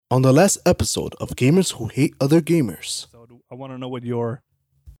On the last episode of Gamers Who Hate Other Gamers. So I want to know what your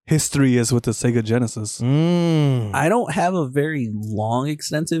history is with the Sega Genesis. I don't have a very long,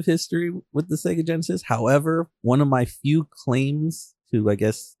 extensive history with the Sega Genesis. However, one of my few claims to, I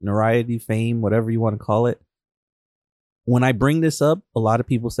guess, notoriety, fame, whatever you want to call it, when I bring this up, a lot of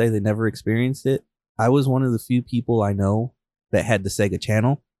people say they never experienced it. I was one of the few people I know that had the Sega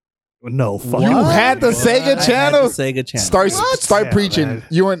channel. No, fuck. You had the Sega I channel? had the Sega channel. Start Yeah, preaching. man.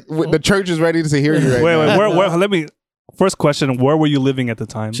 You and the church is ready to hear you right Wait, now. where, let me. First question: where were you living at the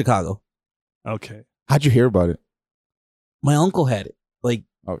time? Chicago. Okay. How'd you hear about it? My uncle had it, like,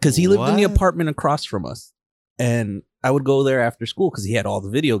 Oh, because he lived in the What? apartment across from us, and I would go there after school because he had all the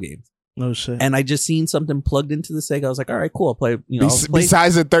video games. No shit. And I just seen something plugged into the Sega. I was like, all right, cool. I'll play. You know, I'll play.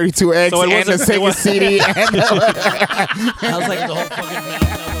 Besides the 32X So it and the wasn't- it Sega was- CD. And I was like, the whole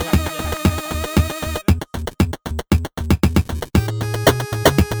fucking.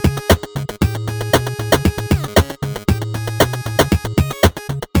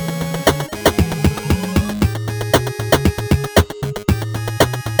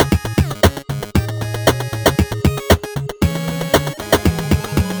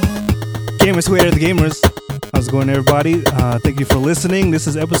 Gamers who hated the gamers. How's it going, everybody? Thank you for listening. This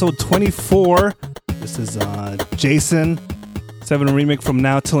is episode 24. This is Jason, 7 remake from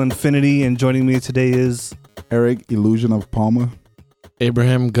Now Till Infinity, and joining me today is Eric, Illusion of Palma.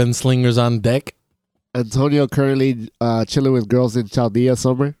 Abraham, Gunslingers on deck. Antonio currently chilling with girls in Chaldea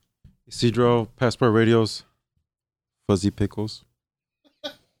summer. Isidro, Passport Radios, Fuzzy Pickles.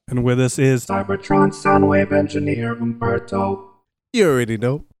 and with us is Cybertron Soundwave Engineer Umberto. You already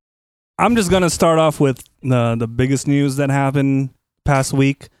know. I'm just going to start off with the biggest news that happened past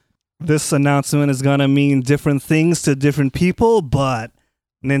week. This announcement is going to mean different things to different people, but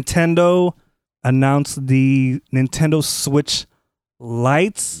Nintendo announced the Nintendo Switch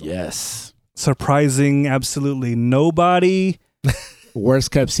Lite, Yes. surprising absolutely nobody.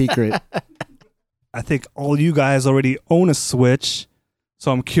 Worst kept secret. I think all you guys already own a Switch,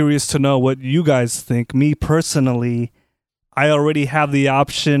 so I'm curious to know what you guys think. Me personally, I already have the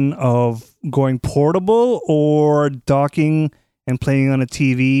option of going portable or docking and playing on a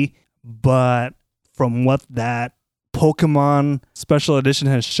TV, but from what that Pokemon Special Edition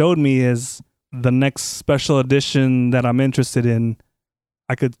has showed me is the next special edition that I'm interested in.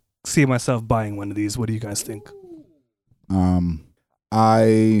 I could see myself buying one of these. What do you guys think?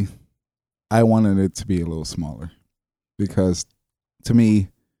 I wanted it to be a little smaller because to me,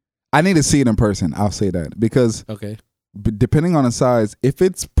 I need to see it in person. I'll say that because Okay. depending on the size, if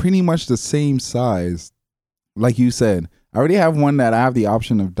it's pretty much the same size, like you said, I already have one that I have the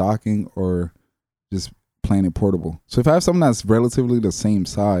option of docking or just playing it portable. So if I have something that's relatively the same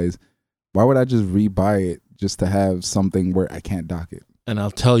size, why would I just rebuy it just to have something where I can't dock it? And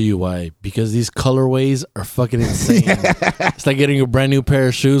I'll tell you why. Because these colorways are fucking insane. It's like getting a brand new pair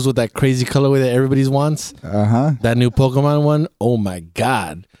of shoes with that crazy colorway that everybody wants. Uh-huh. That new Pokemon one. Oh my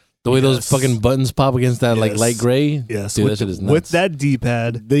God. The way those fucking buttons pop against that like Yes. light gray. Yes, Dude, with, that shit is nuts. with that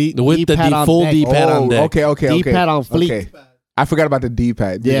D-pad. With the D-pad on full deck. D-pad on deck. Okay. D-pad on fleek. Okay. I forgot about the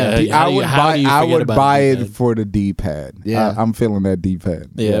D-pad. Yeah. Yeah, I would how buy. do you I forget would about buy the it D-pad? for the D-pad. Yeah. I'm feeling that D-pad.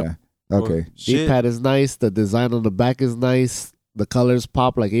 Yep. Yeah. Okay. D-pad is nice. The design on the back is nice. The colors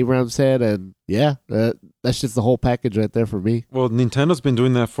pop like Abraham said. And yeah, that's just the whole package right there for me. Well, Nintendo's been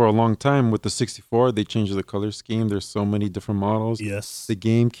doing that for a long time. With the 64, they changed the color scheme. There's so many different models. Yes. The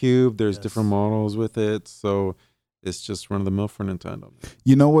GameCube, there's Yes. different models with it. So it's just run of the mill for Nintendo.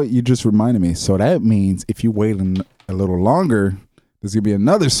 You know what? You just reminded me. So that means if you wait a little longer, there's gonna be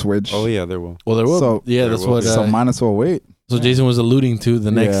another Switch. Oh, yeah, there will. Well, there will. So- yeah, there that's will what. be. So might as well wait. So Jason was alluding to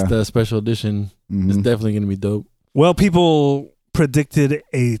the next Yeah. special edition. It's Mhm. definitely going to be dope. Well, people predicted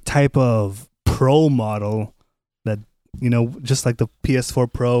a type of Pro model that, you know, just like the PS4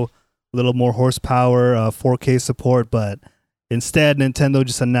 Pro, a little more horsepower, 4K support, but instead Nintendo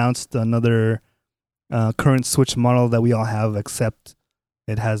just announced another current Switch model that we all have, except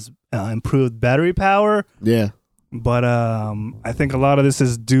it has improved battery power. Yeah. But I think a lot of this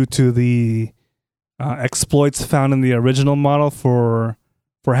is due to the exploits found in the original model for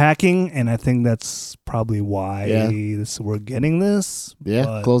hacking, and I think that's probably why we're getting this. Yeah.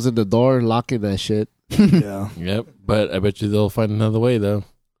 But, Closing the door, locking that shit. yeah. Yep. But I bet you they'll find another way, though.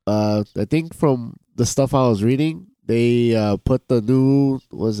 I think from the stuff I was reading, they put the new,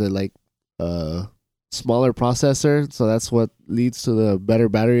 smaller processor, so that's what leads to the better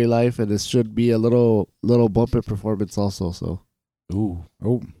battery life, and it should be a little bump in performance also. So Ooh.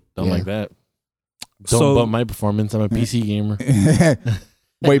 Oh. Don't Yeah. like that. Don't So- bump my performance. I'm a PC gamer.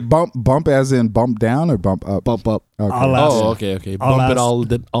 Wait, bump as in bump down or bump up? Bump up. Okay. I'll ask. Oh, okay. I'll Bump it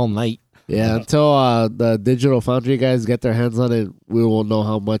ask. all night. Yeah, until the Digital Foundry guys get their hands on it, we won't know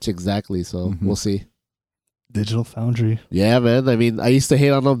how much exactly. So we'll see. Digital Foundry. Yeah, man. I mean, I used to hate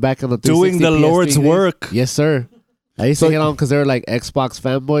on them back on the Doing 360 the Lord's PS3 days. work. Yes, sir. I used to hate on them because they were like Xbox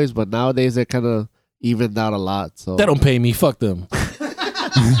fanboys, but nowadays they're kind of evened out a lot. So They don't pay me. Fuck them.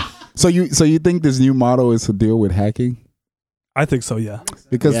 So you think this new model is to deal with hacking? I think so, yeah.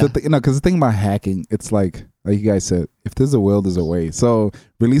 Because Yeah. the thing about hacking, it's like you guys said, if there's a will, there's a way. So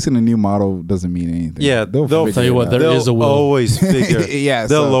releasing a new model doesn't mean anything. Yeah, they'll figure tell you it what, out. there They'll is a will. always figure. Yeah,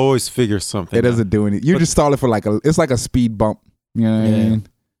 They'll so always figure something. it out. doesn't do anything. You just stall it for it's like a speed bump. You know what I Yeah. mean?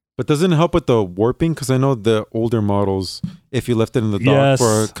 But doesn't it help with the warping? Because I know the older models, if you left it in the dock Yes.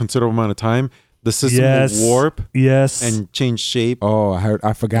 for a considerable amount of time, the system Yes. will warp Yes. and change shape. Oh,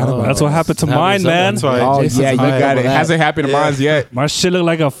 I forgot Oh, about That's that. what happened to Happens mine, man. That's why Oh Jason's yeah, you high got over it. that. Hasn't happened to Yeah. mine yet. My shit looked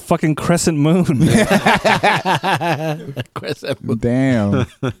like a fucking crescent moon. Damn.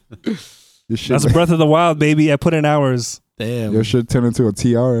 Your shit, That's Breath of the Wild, baby. I put in hours. Damn. your shit turned into a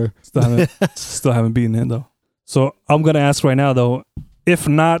tiara. Still haven't beaten it, though. So I'm going to ask right now, though, if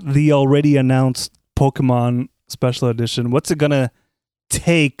not the already announced Pokemon Special Edition, what's it going to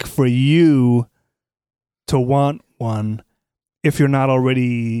take for you to want one if you're not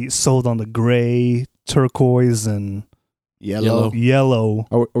already sold on the gray, turquoise, and yellow. yellow?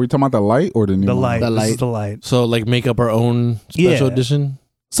 Are we talking about the light or the new The model? light. The This is light. the light. So like make up our own special Yeah. edition.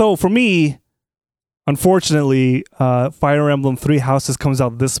 So for me, unfortunately, Fire Emblem Three Houses comes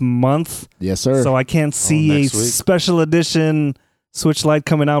out this month. Yes, sir. So I can't see a next week. special edition Switch Lite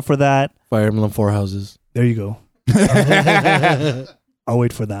coming out for that. Fire Emblem 4 Houses. There you go. I'll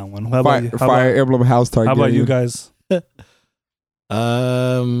wait for that one. How about you? Fire Emblem House Target. How about you guys?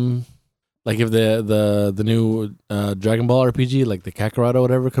 Like if the new Dragon Ball RPG, like the Kakarot or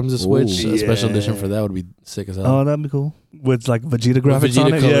whatever, comes to Switch, Ooh. a special Yeah. edition for that would be sick as hell. Oh, that'd be cool. With like Vegeta With graphics Vegeta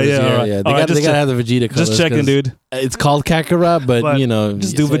on it. colors, all right. yeah. All They right, gotta have the Vegeta colors. just checking, 'cause dude. It's called Kakarot, but But you know,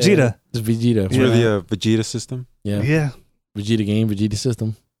 just do Vegeta. It's Vegeta. It's Yeah. really a Vegeta system. Yeah. Yeah. Vegeta game, Vegeta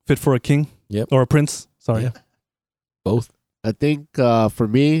system, Fit for a king. Yep. Or a prince. Sorry. Yeah. both. I think for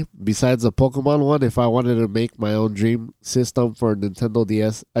me, besides the Pokemon one, if I wanted to make my own dream system for Nintendo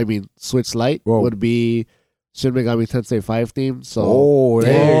DS, I mean Switch Lite, Whoa. would be Shin Megami Tensei 5 theme. So Oh,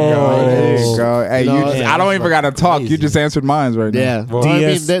 there you go. There you go. Hey, You know, I don't even gotta talk. You crazy. just answered mine right now. yeah, Well, I mean,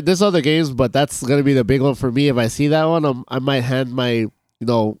 DS. there's other games, but that's gonna be the big one for me. If I see that one, I might hand my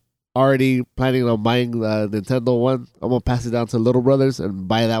already planning on buying the Nintendo one. I'm gonna pass it down to little brothers and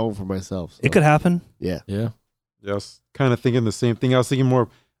buy that one for myself. So, It could happen. yeah. Yeah. Yes, kind of thinking the same thing. I was thinking more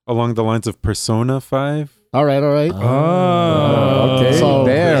along the lines of Persona 5. All right. Oh. Okay. So-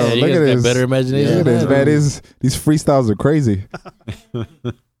 Damn. Yeah, you look guys at got this. better imagination. Look at this, than man. that. These freestyles are crazy.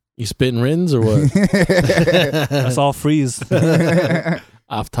 You spitting rins or what? That's all freeze.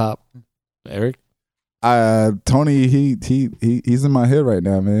 Off top, Eric. Tony, he's in my head right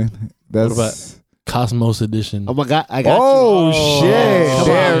now, man. That's What Cosmos edition. Oh my god, I got oh you. shit! Come on,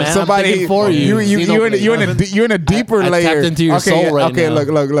 Damn, man. I'm somebody thinking for you. you're in a deeper I layer. tapped into your okay, soul right okay, now.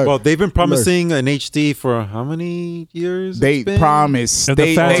 look. Well, they've been promising an HD for how many years? They it's been? promised. If the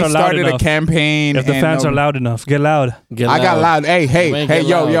They fans are loud started a enough. campaign. If the and, fans are loud enough, get loud. Get I got loud. Hey, Man, hey, get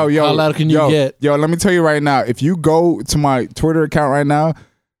yo. How loud can you yo, get? Yo, let me tell you right now. If you go to my Twitter account right now,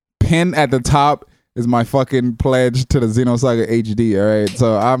 pin at the top is my fucking pledge to the Xenosaga HD. All right,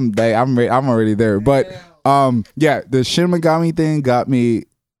 so I'm already there. But yeah, the Shin Megami thing got me.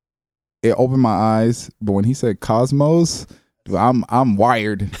 It opened my eyes. But when he said Cosmos, dude, I'm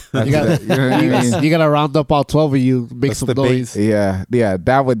wired. You gotta, you gotta round up all 12 of you, make That's some the bait. noise. Yeah,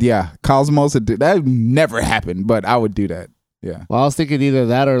 that would Cosmos would that would never happen, but I would do that. Yeah. Well, I was thinking either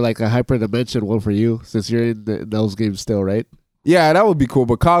that or like a hyper dimension one for you, since you're in those games still, right? Yeah, that would be cool,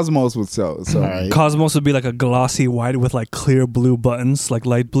 but Cosmos would sell. So All right. Cosmos would be like a glossy white with like clear blue buttons, like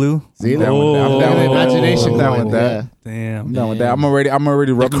light blue. See, I'm down with that. I'm down the with that. imagination I'm down going, with that. Damn. I'm down with that. I'm already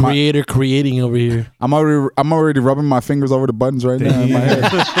The rubbing my creator creating over here. I'm already rubbing my fingers over the buttons right now in my head.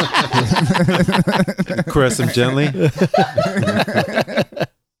 Caress them gently.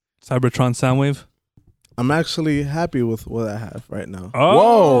 Cybertron Soundwave. I'm actually happy with what I have right now. Oh,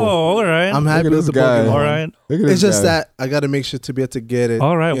 Whoa. all right. I'm Look happy at with this the guy. Pokemon. All right. Look at this It's just guy. that I got to make sure to be able to get it.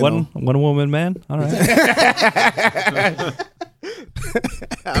 All right. you One woman, man. All right.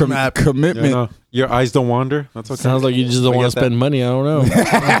 I'm happy. Commitment. No, your eyes don't wander. That's okay. Sounds like you just don't We want to get that. spend money. I don't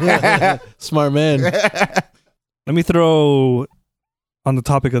know. Smart man. Let me throw, on the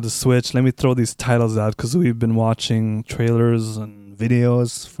topic of the Switch, let me throw these titles out because we've been watching trailers and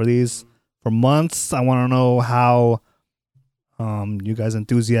videos for these for months. I want to know how You guys'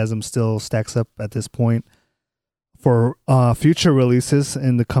 enthusiasm still stacks up at this point for future releases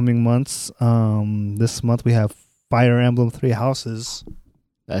in the coming months. This month we have Fire Emblem 3 Houses.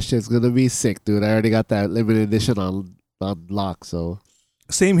 That shit's gonna be sick, dude. I already got that limited edition on lock, so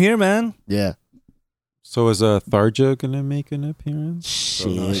Same here, man. yeah. So is Tharja gonna make an appearance?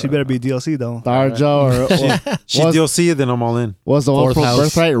 Shit. She better be DLC though. Tharja or She DLC, then I'm all in. was the one Fourth from house.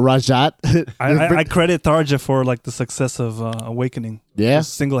 Birthright Rajat? I credit Tharja for like the success of Awakening. Yeah.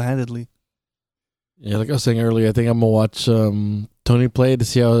 Just single-handedly. Yeah, like I was saying earlier, I think I'm gonna watch Tony play to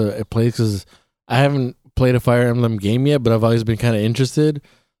see how it plays because I haven't played a Fire Emblem game yet, but I've always been kind of interested.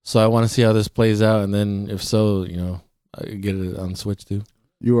 So I want to see how this plays out, and then if so, I get it on Switch too.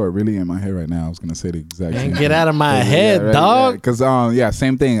 You are really in my head right now. I was gonna say the exact same Man, thing. get out of my head, dog. Because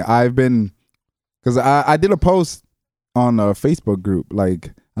same thing. Because I did a post on a Facebook group. Like,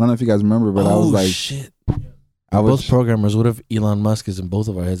 I don't know if you guys remember, but I was like, shit. I We're was both programmers. What if Elon Musk is in both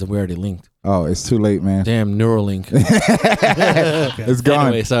of our heads and we already linked? oh, it's too late, man. Damn, Neuralink. It's gone.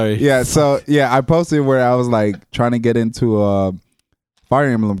 Anyway, sorry. Yeah, so I posted where I was like trying to get into a Fire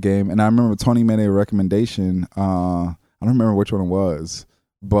Emblem game, and I remember Tony made a recommendation. I don't remember which one it was,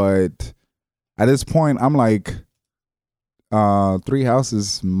 but at this point, I'm like, Three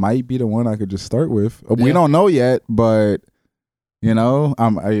Houses might be the one I could just start with. We Yeah. don't know yet, but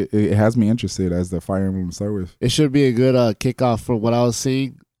it has me interested as the Fire Emblem to start with. It should be a good kickoff from what I was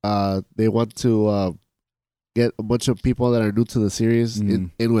seeing. They want to get a bunch of people that are new to the series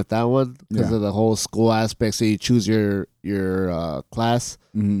in with that one because Yeah. of the whole school aspect. So you choose your class,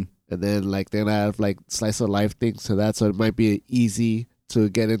 Mm-hmm. and then like they're gonna have like slice of life things to that. So it might be easy to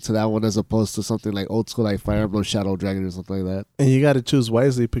get into that one as opposed to something like old school like Fire Emblem Shadow Dragon or something like that. And you got to choose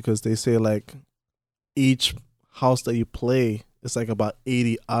wisely because they say like each house that you play is like about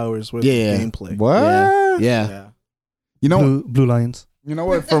 80 hours worth Yeah. of gameplay. What? Yeah. You know, Blue Lions. You know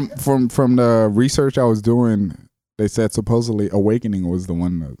what? From the research I was doing, they said supposedly Awakening was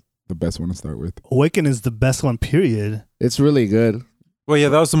the best one to start with. Awaken is the best one, period. It's really good. Well, yeah,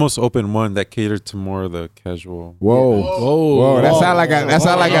 that was the most open one that catered to more of the casual. Whoa, whoa! That sound like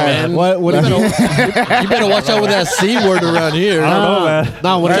man. What You better watch out with that C word around here. I don't know, man.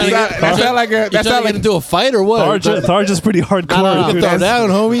 No, what Trying to that, get- that sound like a You that trying to sound get like into a fight or what? Tharja's pretty hardcore. No, You dude. can throw down,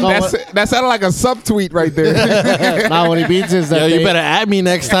 homie. that sounded like a subtweet right there. nah, what he means is that Yo, you they- better at me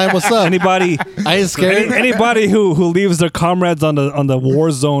next time. What's up? Anybody I ain't scared. anybody who leaves their comrades on the war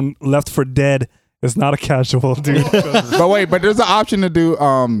zone left for dead is not a casual, dude. but there's an option to do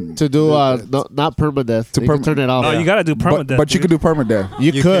not permadeath. To You can turn it off. No, you gotta do permadeath. but you could do permadeath.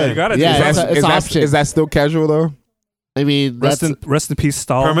 You could. You gotta do yeah, that. it's an Is that- option. is that still casual though? I mean, rest that's in peace,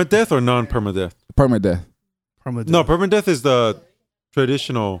 Stahl. Permadeath or non-permadeath? Permadeath. Permadeath. No, permadeath is the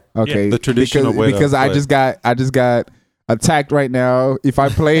traditional. Okay, the traditional way to because I play. just got attacked right now. If I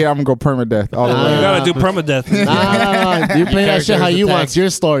play, I'm gonna go permadeath all the Nah. way. You gotta do permadeath. nah. You play that shit how you want. It's your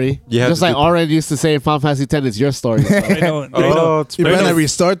story. You have Just to like do- Oren used to say in Final Fantasy X, it's your story. There ain't no, it's You There better ain't no-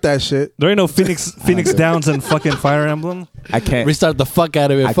 restart that shit. there ain't no Phoenix Downs and fucking Fire Emblem. I can't. Restart the fuck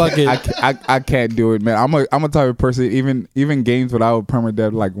out of it. Fuck it. I can't do it, man. I'm a type of person. Even games without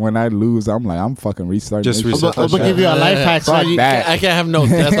permadeath, like when I lose, I'm like I'm fucking restarting. Just this shit. reset I'm gonna give you a life hack. Fuck son. that. I can't have no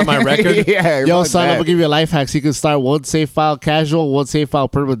death on my record. Yeah, Yo, fuck son, I'm that. gonna give you a life hack. So you can start one save file casual, one save file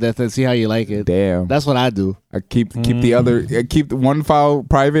permadeath, and see how you like it. Damn. That's what I do. I keep the other. I keep the one file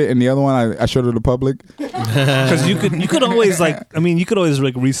private and the other one I show to the public. Because you could always you could always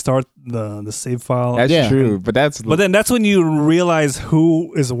like restart the save file. That's Yeah. true, but But then that's when you realize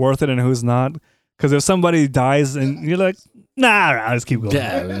who is worth it and who's not. Because if somebody dies and you're like, nah, just keep going.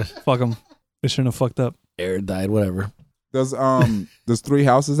 Yeah, Fuck them. They shouldn't have fucked up. air died. Whatever. does Three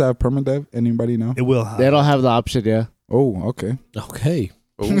Houses have permadeath? Anybody know? It will. They don't have the option, yeah. Oh, okay. Okay.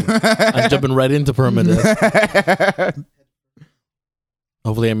 I'm jumping right into permadeath.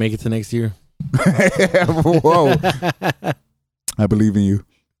 Hopefully, I make it to next year. Whoa! I believe in you.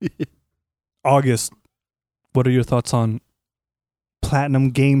 August. What are your thoughts on Platinum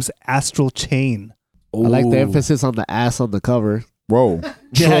Games Astral Chain? I like the Ooh. emphasis on the ass on the cover. Whoa!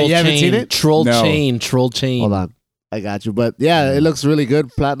 Yeah, Troll you haven't chain, seen it? Troll No. chain. Troll chain. Hold on. I got you. But yeah, it looks really good.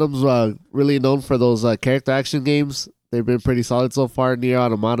 Platinum's really known for those character action games. They've been pretty solid so far. Nier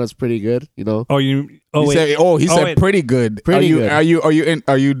Automata's pretty good, you know. Oh, you. Oh, He wait. said, he Oh, said wait. pretty good. Pretty good. Are you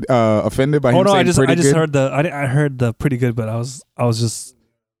offended by him Oh no! saying I just pretty good? heard I heard the pretty good, but I was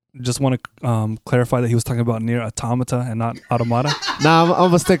just want to clarify that he was talking about Near Automata and not Automata. Nah, I'm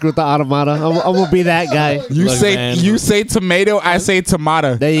gonna stick with the Automata. I'm gonna be that guy. You Look, say man. you say tomato, I say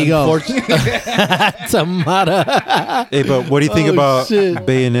tomato. There you go. Tamata. Hey, but what do you think Oh, about shit.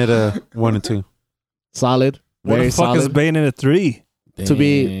 Bayonetta 1 and 2? Solid. What Very the fuck is solid. Bayonetta 3? To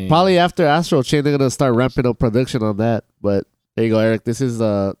be probably after Astral Chain, they're gonna start ramping up production on that. But there you go, Eric. This is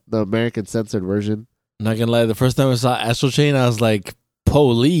the American censored version. Not gonna lie, the first time I saw Astral Chain, I was like,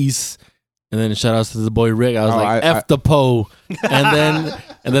 police. And then shout outs to the boy Rick. I was like, F the Po. and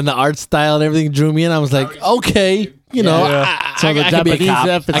then the art style and everything drew me in. I was like, okay, you know, Yeah. So the I can be a Japanese cop.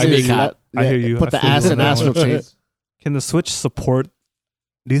 emphasis. I can be a cop. I hear you. Put I the feel ass you in on that Astral one. Chain. Can the Switch support?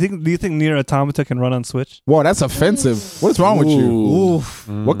 Do you think Nier Automata can run on Switch? Whoa, that's offensive. What's wrong with you?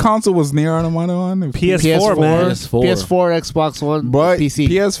 What console was Nier Automata on? PS4, man. PS4, Xbox One, But PC.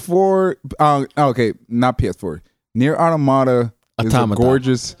 PS4, okay, not PS4. Nier Automata is a Automata.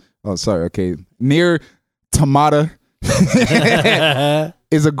 gorgeous. Oh, sorry. Okay, Nier Automata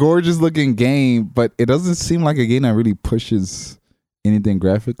is a gorgeous looking game, but it doesn't seem like a game that really pushes anything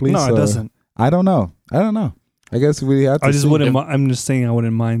graphically. No, so it doesn't. I don't know. I guess we have to. I just see. wouldn't. I'm just saying I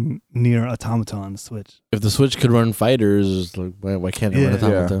wouldn't mind Nier Automata on the Switch. If the Switch could run fighters, like, why can't it run Yeah.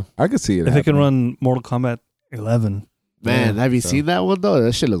 Automata? I could see it. If it can happening. run Mortal Kombat 11, Man, have you seen that one though?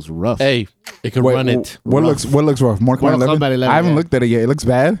 That shit looks rough. Hey, it could Wait, run it. What looks rough? Mortal Kombat 11? I haven't looked at it yet. It looks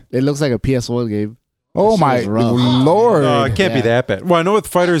bad. It looks like a PS1 game. Oh That shit my is rough. lord! No, it can't be Yeah. that bad. Well, I know with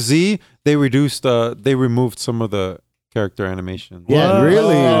Fighter Z, they removed some of the character animation. Yeah, What?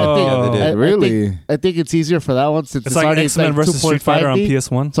 really? I think, Yeah, they did. Really? I think it's easier for that one since it's like already X-Men versus Street Fighter on 2.5D.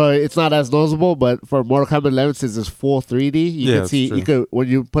 PS1. So it's not as noticeable, but for Mortal Kombat 11, since it's full 3D, you Yeah, can it's see. true. You could when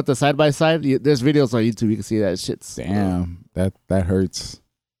you put the side by side. There's videos on YouTube. You can see that shit's Damn, that hurts.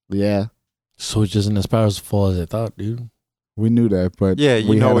 Yeah, Switch isn't as powerful as I thought, dude. We knew that, but Yeah, you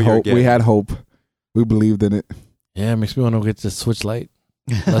we know had what you're hope. We getting. had hope. We believed in it. Yeah, it makes me want to get the Switch Lite.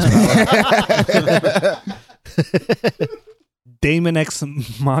 Less power. Damon X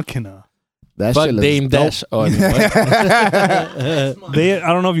Machina. that Fuck shit looks Dame dope. Dash. Oh, I mean, what?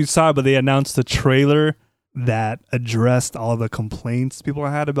 I don't know if you saw it, but they announced a trailer that addressed all the complaints people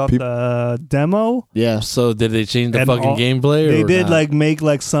had about the demo. Yeah, So did they change the And fucking all- gameplay? They or did not?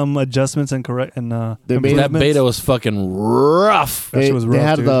 make some adjustments and correct and They made- that improvements. beta was fucking rough. That they, shit was they rough,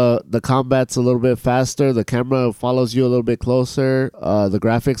 had dude. the combat's a little bit faster. The camera follows you a little bit closer. The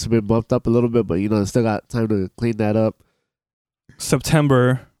graphics have been bumped up a little bit, but they still got time to clean that up.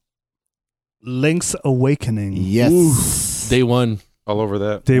 September, Link's Awakening. Yes, Day one. All over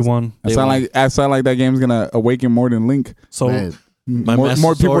that. Day one. I sound like that game's gonna awaken more than Link. So Man. My more Master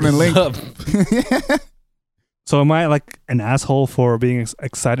people Sword than is Link. up. So am I like an asshole for being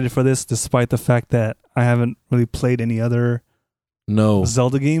excited for this, despite the fact that I haven't really played any other No.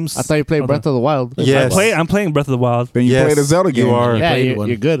 Zelda games? I thought you played Okay. Breath of the Wild. Yes. I'm playing Breath of the Wild. Then you Yes, played a Zelda game. you are. Yeah, played one.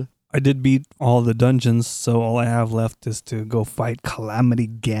 you're good. I did beat all the dungeons, so all I have left is to go fight Calamity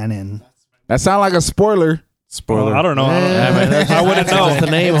Ganon. That sound like a spoiler. Spoiler. Well, I don't know. Yeah, man, that's I wouldn't know. Just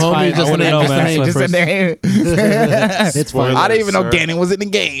the name, It's homie. fine. Just I the wouldn't name. know, Just the man. name. That's Just my in there. It's fine. I didn't even know Sir. Ganon was in the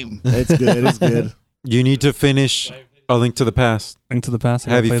game. It's good. It's good. You need to finish A Link to the Past. Link to the Past.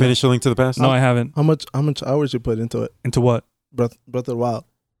 I Have gotta you play that. finished A Link to the Past? No, I haven't. How much hours you put into it? Into what? Breath of the Wild.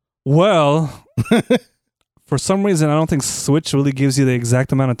 Well, for some reason, I don't think Switch really gives you the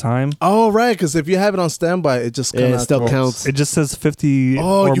exact amount of time. Oh, right. Because if you have it on standby, it just Yeah, kind it of still counts. It just says 50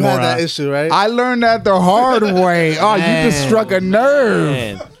 Oh, or you more. had that issue, right? I learned that the hard way. Oh, you just struck a nerve.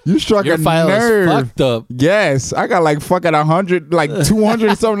 Man, You struck your a file nerve. is fucked up. Yes, I got like fucking 100, like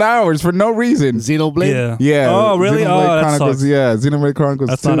 200 something hours for no reason. Xenoblade. Yeah. Yeah. Oh, really? Xenoblade Oh, that Chronicles. sucks. Yeah, Xenoblade Chronicles.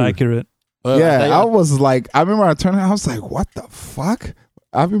 That's 2. not accurate. Yeah, I I was like, I remember I turned. I was like, what the fuck?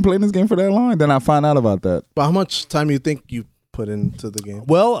 I've been playing this game for that long. Then I found out about that. But how much time you think you put into the game?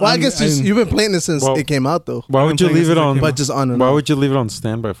 Well, Well, I guess you've been playing this since Well, it came out, though. Why would you playing leave this it since it on? came But just on and Why on. would you leave it on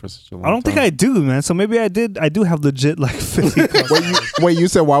standby for such a long I don't think time? I do, man. So maybe I did. I do have legit like 50. Wait, you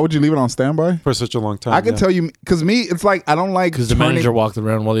said why would you leave it on standby? For such a long time. I can tell you because me, it's like I don't like Because the turning- manager walked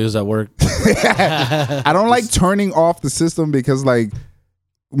around while he was at work. I don't like turning off the system because like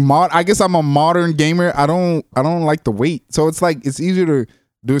I guess I'm a modern gamer. I don't like to wait. So it's like it's easier to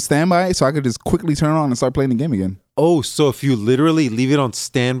do a standby so I could just quickly turn it on and start playing the game again. Oh, so if you literally leave it on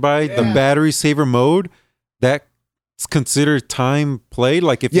standby, the battery saver mode, that's considered time played?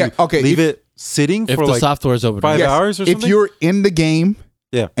 Like if Yeah, you okay, leave if- it sitting If for the like software's open. 5 Yes, hours or something? If you're in the game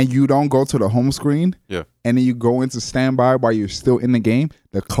Yeah. and you don't go to the home screen Yeah. and then you go into standby while you're still in the game,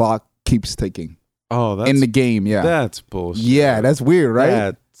 the clock keeps ticking. Oh, that's In the game, yeah. that's bullshit. Yeah, that's weird, right?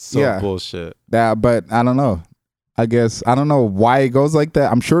 That's so Yeah. bullshit. But I don't know. I guess I don't know why it goes like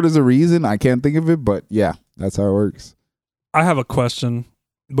that. I'm sure there's a reason. I can't think of it, but yeah, that's how it works. I have a question,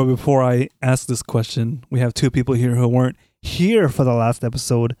 but before I ask this question, we have two people here who weren't here for the last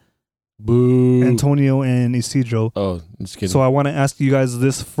episode, Boo. Antonio and Isidro. Oh, just kidding. So I want to ask you guys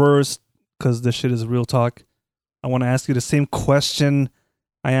this first, because this shit is real talk. I want to ask you the same question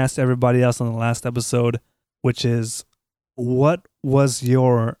I asked everybody else on the last episode, which is, what was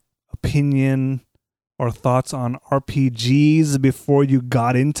your opinion or thoughts on RPGs before you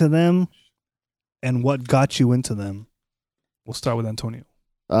got into them, and what got you into them? We'll start with Antonio.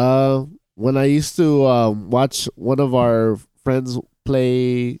 When I used to watch one of our friends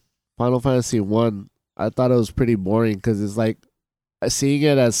play Final Fantasy 1, I thought it was pretty boring because it's like seeing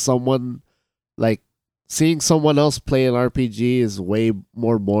it as someone, like seeing someone else play an RPG is way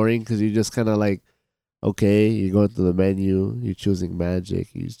more boring because you just kind of like, okay, you go into the menu, you're choosing magic,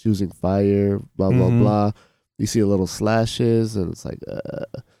 you're choosing fire, blah, blah, blah. You see a little slashes and it's like,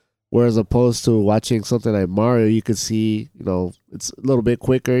 whereas opposed to watching something like Mario, you could see, it's a little bit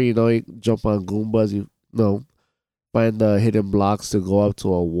quicker, you jump on Goombas, you find the hidden blocks to go up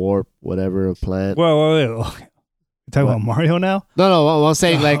to a warp, whatever, a plant. Wait. You talking about Mario now? No, I'm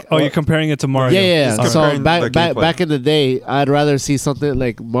saying like... you're comparing it to Mario. Yeah. So back back in the day, I'd rather see something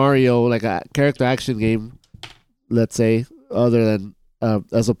like Mario, like a character action game, let's say, other than,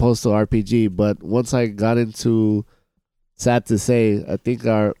 as opposed to RPG. But once I got into, sad to say, I think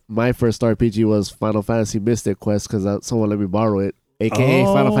my first RPG was Final Fantasy Mystic Quest because someone let me borrow it, a.k.a.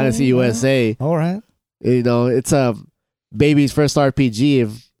 Final Fantasy USA. All right. It's a baby's first RPG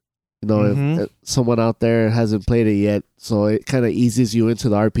if someone out there hasn't played it yet, so it kind of eases you into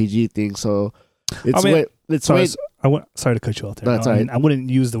the RPG thing. So sorry to cut you off there. No, it's all right. I wouldn't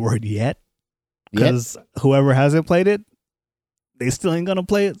use the word yet because whoever hasn't played it, they still ain't gonna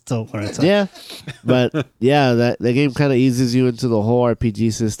play it. So all right, sorry. Yeah, but yeah, that game kind of eases you into the whole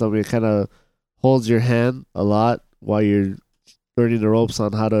RPG system. It kind of holds your hand a lot while you're learning the ropes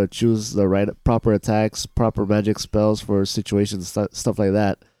on how to choose the proper attacks, proper magic spells for situations, stuff like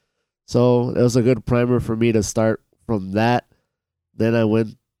that. So it was a good primer for me to start from that. Then I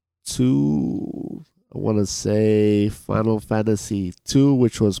went to, I want to say, Final Fantasy 2,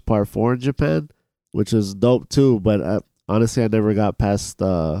 which was part 4 in Japan, which was dope too. But honestly, I never got past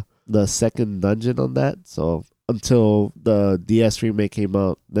the second dungeon on that. So until the DS remake came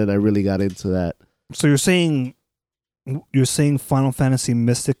out, then I really got into that. So you're saying Final Fantasy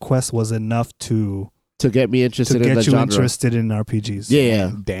Mystic Quest was enough to get me interested in the get you genre. interested in RPGs. Yeah.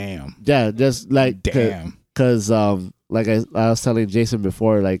 Damn. Yeah, just like Damn. because like I was telling Jason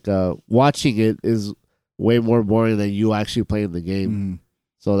before, like watching it is way more boring than you actually playing the game.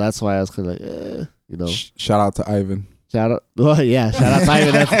 So that's why I was kind of like, Shout out to Ivan. Shout out to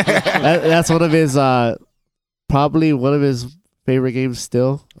Ivan. That's one of his probably one of his favorite games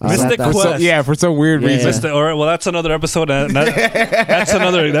still. Mystic Quest. For some weird reason. All right, well, that's another episode. That's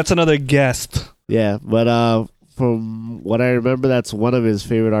another guest. Yeah, but from what I remember, that's one of his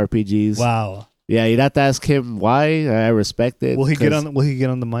favorite RPGs. Wow. Yeah, you'd have to ask him why. I respect it. Will he get on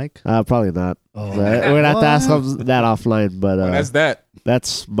the mic? Probably not. Oh. We're gonna have to ask him that offline. But that's that.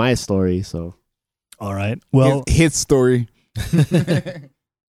 That's my story. So, all right. Well, his story.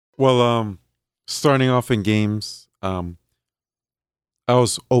 Well, starting off in games, I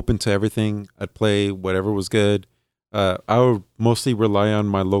was open to everything. I'd play whatever was good. I would mostly rely on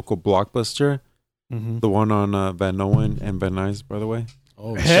my local Blockbuster, the one on Van Noen and Van Nuys, by the way.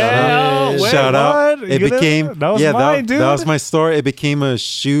 Oh, Shout out. It became that was mine, dude. That was my store. It became a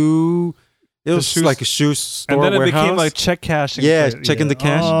shoe. It was like a shoe store, and then it warehouse. became like check cashing. checking the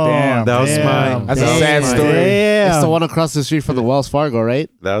cash. Oh, Damn. That was mine. That's a sad story. It's the one across the street from the Wells Fargo, right?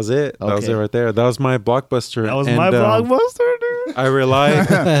 That was it. That was it right there. That was my Blockbuster. That was my Blockbuster, dude.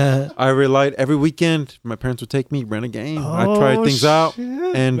 I relied every weekend. My parents would take me, rent a game. I tried things out.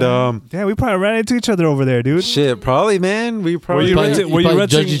 And yeah, we probably ran into each other over there, dude. shit, probably, man. We probably you renting- were you probably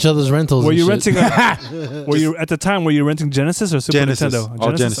renting- judge each other's rentals? Were you and shit. renting? Were you at the time? Were you renting Genesis or Super Genesis. Nintendo?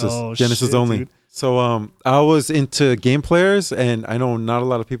 All Genesis. Oh, Genesis shit, only. dude. So I was into game players, and I know not a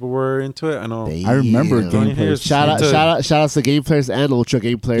lot of people were into it. I know I remember Damn. game players. Shout outs to game players and ultra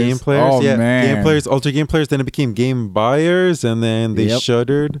game players. game players. Oh, yeah, man. game players, ultra game players. Then it became game buyers, and then they Yep.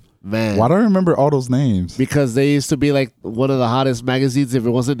 shuttered. Man. Why do I remember all those names? Because they used to be like one of the hottest magazines. If it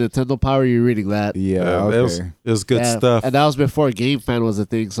wasn't Nintendo Power, you're reading that. Yeah, okay. It was good Yeah, stuff. And that was before Game Fan was a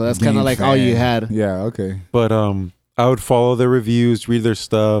thing. So that's kind Game of like all you Fan. had. Yeah, okay. But I would follow their reviews, read their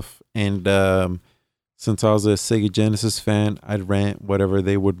stuff, and since I was a Sega Genesis fan, I'd rent whatever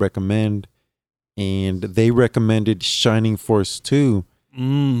they would recommend, and they recommended Shining Force 2,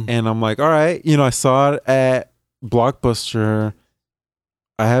 and I'm like, all right, I saw it at Blockbuster.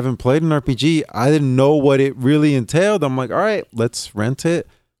 I haven't played an RPG. I didn't know what it really entailed. I'm like, all right, let's rent it.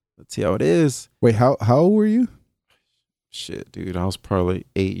 Let's see how it is. Wait, how old were you? Shit, dude, I was probably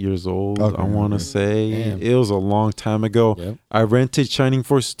 8 years old. Okay, I want to okay. say Damn. it was a long time ago. Yep. I rented Shining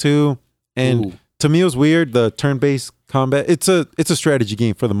Force 2, and Ooh. to me it was weird. The turn-based combat. It's a strategy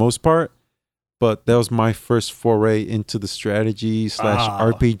game for the most part, but that was my first foray into the strategy /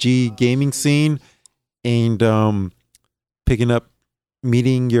 RPG gaming scene, and picking up,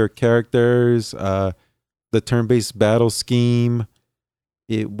 meeting your characters, the turn-based battle scheme.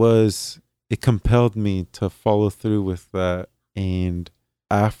 It compelled me to follow through with that, and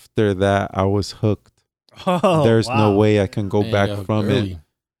after that, I was hooked. Oh, There's no way I can go Man, back you got from early. it.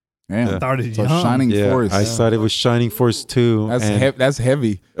 Yeah. Started So young. Shining Force. I started with Shining Force 2. That's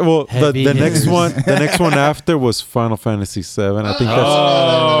heavy. Well, Heavy the next hitters. the next one after was Final Fantasy 7. I think that's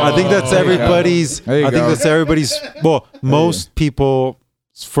Oh. I think that's There you go. everybody's. There you I think go. that's everybody's. Well, most people's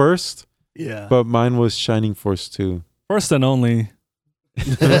first, Yeah. but mine was Shining Force 2. First and only.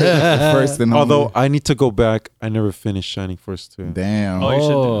 First and Although only. I need to go back, I never finished Shining Force 2. Damn. Oh, you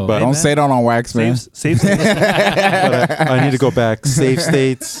should. But Don't say that on wax, man. Save. But I need to go back. Save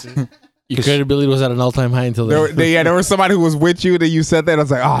states. Your credibility was at an all-time high until then. There was somebody who was with you that you said that. I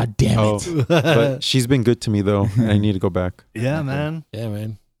was like, oh, damn Oh, it. but she's been good to me though. I need to go back. Yeah, man. Yeah,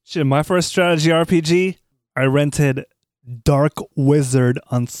 man. Shit, my first strategy RPG, I rented Dark Wizard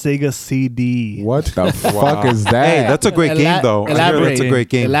on Sega CD. What the fuck Wow. is that? Hey, that's a great game though. I hear that's a great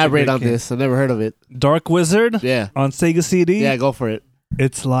game. Elaborate Great on game. this. I never heard of it. Dark Wizard Yeah. on Sega CD. Yeah, go for it.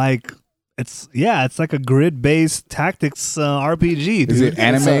 It's like it's like a grid-based tactics RPG. Dude. Is it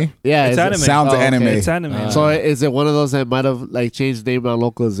anime? Yeah, It's is it- anime. Sounds okay. anime. It's anime. So is it one of those that might have like changed name on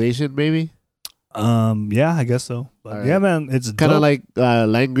localization, maybe? Yeah, I guess so. But Alright. yeah, man, it's Kind of dope. like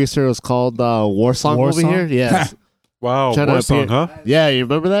Land Greaser was called War Song War over Song? here. Yes. Wow, Trying to Warsong, appear- huh? Yeah, you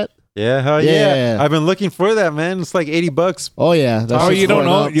remember that? Yeah, hell Yeah. yeah. I've been looking for that, man. It's like $80. Oh yeah. that Oh, shit's you don't going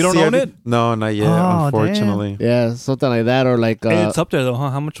know? up. You don't See, I own did- it? No, not yet, Oh, unfortunately. Yeah, something like that, or like Hey, it's up there though, huh?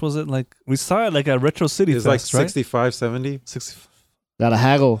 How much was it? Like we saw it like at Retro City It's Fest, like right? 65, 70. 60. gotta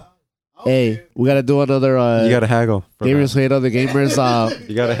haggle. Hey, we gotta do another You gotta haggle. for gamers who hate other gamers that.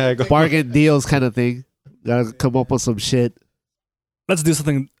 You gotta haggle. bargain deals kind of thing. Gotta come up with some shit. Let's do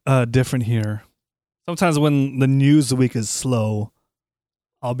something different here. Sometimes when the news week is slow,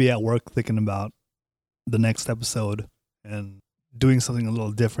 I'll be at work thinking about the next episode and doing something a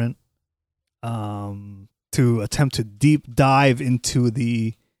little different to attempt to deep dive into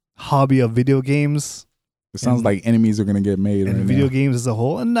the hobby of video games It sounds like enemies are gonna get made. and right video now. games as a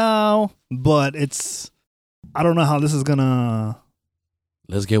whole. And now, but I don't know how this is gonna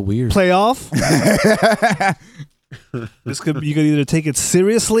Let's get weird. play off. You could either take it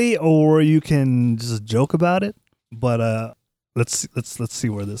seriously or you can just joke about it. But let's see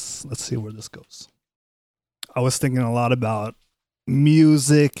where this goes. I was thinking a lot about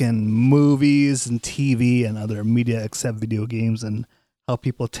music and movies and TV and other media except video games, and how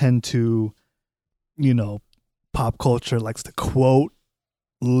people tend to, pop culture likes to quote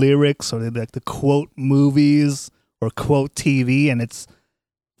lyrics, or they like to quote movies or quote TV, and it's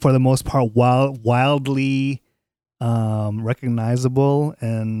for the most part wildly recognizable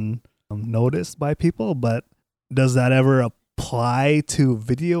and noticed by people. But does that ever apply to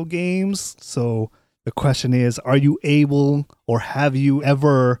video games? So the question is, are you able, or have you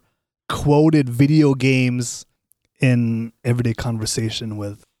ever quoted video games in everyday conversation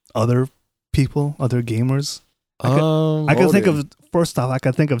with other people, other gamers? I can think of, first off, I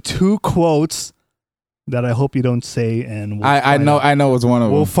can think of two quotes that I hope you don't say, and I know it's one of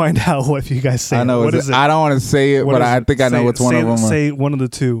them. We'll find out what you guys say. I know. What is it? I don't want to say it, What but is I it? think I know Say- what's one of them. Say one of the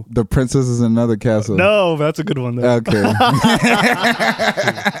two. The princess is in another castle. No, that's a good one. Though. Okay.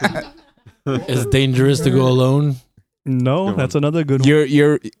 It's dangerous to go alone. No, Good that's another good one.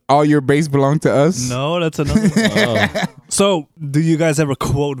 your all your base belong to us. No, that's another one. Oh. So, do you guys ever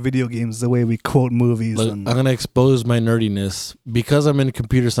quote video games the way we quote movies? Look, And I'm gonna expose my nerdiness because I'm in a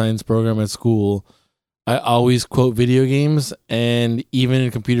computer science program at school. I always quote video games, and even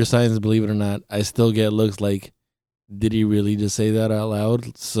in computer science, believe it or not, I still get looks like, "Did he really just say that out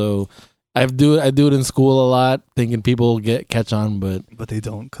loud?" So I do it in school a lot, thinking people catch on, but they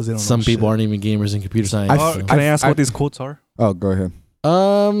don't, because they don't. some know people shit. aren't even gamers in computer science. Oh, so. can I ask what these quotes are? Oh, go ahead.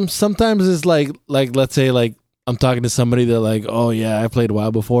 Sometimes it's like let's say like I'm talking to somebody that like, oh yeah, I played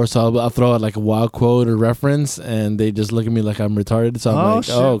WoW before, so I'll throw out like a WoW quote or reference, and they just look at me like I'm retarded. So I'm Oh, like,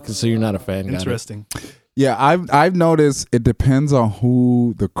 shit. oh, so you're not a fan. Got it. Interesting. Yeah, I've noticed it depends on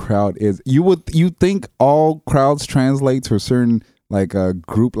who the crowd is. You think all crowds translate to a certain like a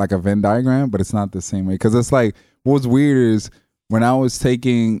group, like a Venn diagram, but it's not the same way. Because it's like, what's weird is when I was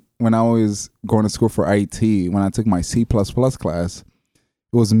going to school for IT, when I took my C++ class,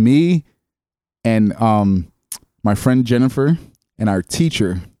 it was me and my friend Jennifer and our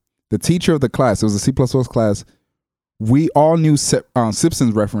teacher. The teacher of the class, it was a C++ class, we all knew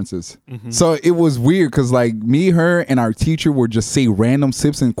Simpsons references. Mhm. So it was weird because like me, her, and our teacher would just say random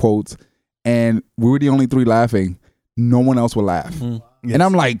Simpson quotes, and we were the only three laughing. No one else would laugh. Yes. And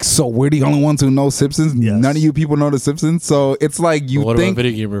I'm like, so we're the only ones who know Simpsons? Yes. None of you people know the Simpsons? So it's like you what think about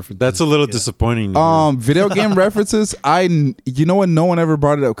video game references? That's a little disappointing. to hear. video game references, you know what, no one ever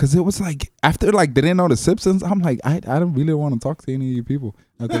brought it up because it was like after like they didn't know the Simpsons. I'm like, I don't really want to talk to any of you people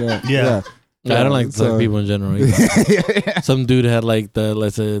after that. Yeah. I don't like to talk so- to people in general. either. Some dude had like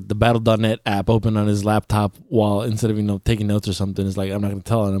let's say the Battle.net app open on his laptop while instead of taking notes or something. It's like I'm not gonna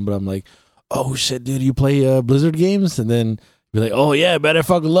tell him, but I'm like, oh shit, dude, you play Blizzard games? And then be like, oh yeah, bet I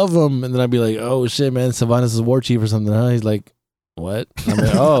fucking love them. And then I'd be like, oh shit, man, Sylvanas is war chief or something, huh? He's like, what? I'm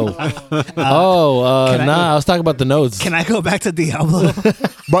like, I was talking about the notes. Can I go back to Diablo?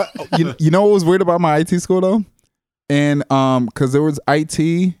 But you know what was weird about my IT school though? And because there was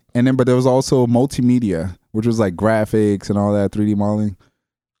IT but there was also multimedia, which was like graphics and all that 3D modeling.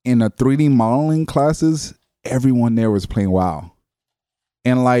 In the 3D modeling classes, everyone there was playing WoW.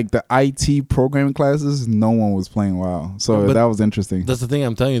 And like the IT programming classes, no one was playing WoW. So But that was interesting. That's the thing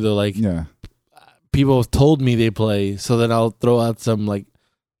I'm telling you though. Like, Yeah. people have told me they play, so then I'll throw out some like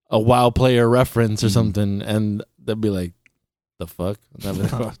a WoW player reference or something, and they'll be like, "The fuck?" And I'm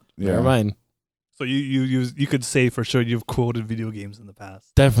like, "Oh, Yeah. never mind." So you could say for sure you've quoted video games in the past.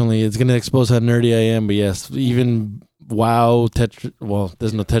 Definitely, it's gonna expose how nerdy I am. But yes, even WoW, Tetris. Well,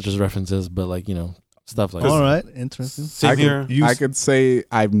 there's no Tetris references, but like stuff like All that. right, interesting. Same here. I could say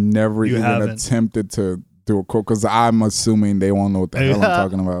I've never You even haven't. attempted to do a quote because I'm assuming they won't know what the hell I'm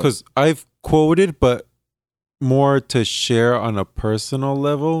talking about. Because I've quoted, but more to share on a personal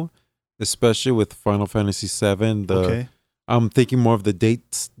level, especially with Final Fantasy VII. Okay. I'm thinking more of the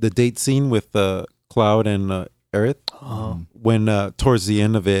date scene with Cloud and Aerith. When towards the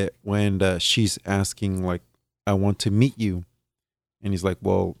end of it, when she's asking like, "I want to meet you," and he's like,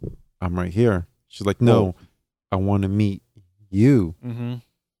 "Well, I'm right here." She's like, "No, I want to meet you." Mm-hmm.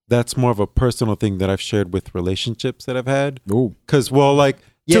 That's more of a personal thing that I've shared with relationships that I've had. Ooh. Because, well, like,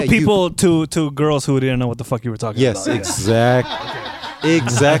 To people, to girls who didn't know what the fuck you were talking yes, about. exactly.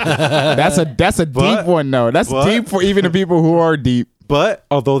 Exactly. That's a deep one though. That's deep for even the people who are deep. But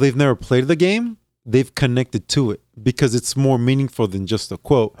although they've never played the game, they've connected to it because it's more meaningful than just a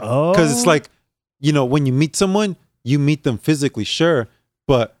quote. Oh. Because it's like, when you meet someone, you meet them physically, sure,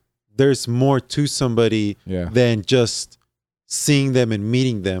 but there's more to somebody than just seeing them and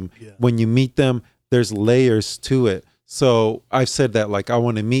meeting them. Yeah. When you meet them, there's layers to it. So I've said that, like, I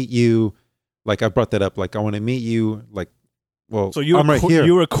want to meet you. Like, I brought that up. Like, I want to meet you. Like, well, So I'm right here.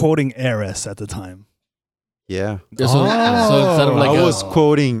 You were quoting Eris at the time. Yeah. So instead of like I was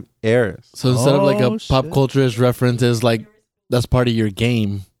quoting Eris. So instead of like a Oh, pop shit. culture-ish reference, is like that's part of your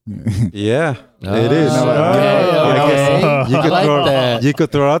game. Yeah, Oh, it is. okay. You I could like throw that. you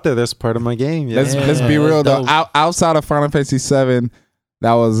could throw out there. That's part of my game. Yeah. Let's be real though. dope. Outside of Final Fantasy VII,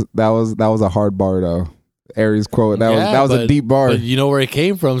 that was a hard bar though. Ares quote. That was a deep bar. But you know where it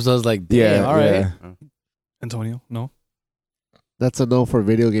came from, so I was like, damn, all right. Antonio, no. That's a no for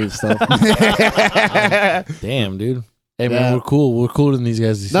video game stuff. Damn, dude. Hey man, Yeah. we're cool. We're cooler than these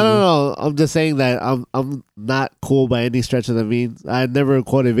guys. No. I'm just saying that I'm not cool by any stretch of the means. I never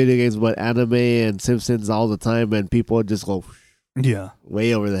quoted video games, but anime and Simpsons all the time, and people just go Yeah.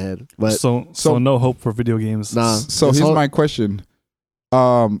 way over the head. But So no hope for video games. nah. So this here's whole- my question.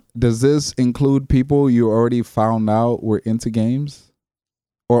 Does this include people you already found out were into games?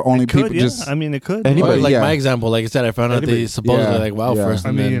 Or only It could, people yeah. just I mean, it could. Anybody. like yeah. my example, like I said, I found out they Anybody. supposedly Yeah. like WoW Yeah. first. I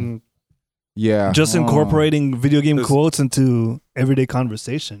And then, mean, yeah. just Oh. incorporating video game Does- quotes into everyday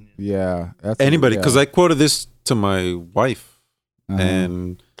conversation. Yeah. That's Anybody, yeah. because I quoted this to my wife, Uh-huh.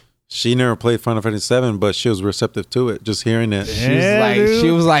 and she never played Final Fantasy VII, but she was receptive to it. Just hearing it.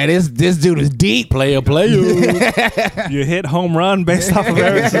 She was like, this dude is deep. player. You hit home run based off of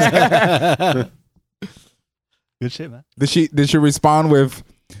Eris. Good shit, man. Did she respond with,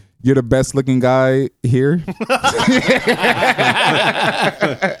 "You're the best looking guy here"?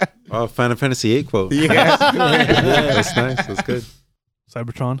 Oh, Final Fantasy VIII quote. Yeah. That's nice. That's good.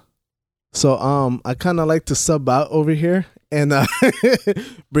 Cybertron. So I kind of like to sub out over here and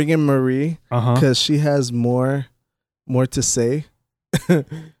bring in Marie Uh-huh. because she has more to say.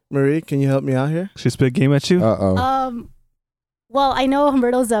 Marie, can you help me out here? She spit game at you? Uh-oh. Well, I know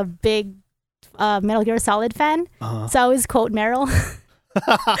Humberto's a big Metal Gear Solid fan, Uh-huh. so I always quote Meryl.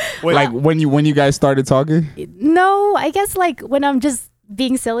 Wait, Like when you guys started talking? No, I guess like when I'm just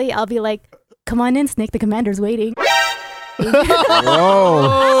being silly, I'll be like, "Come on in, Snake. The commander's waiting."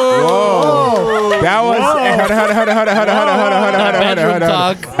 Whoa. That was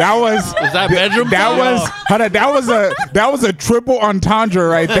Is that bedroom that was a triple entendre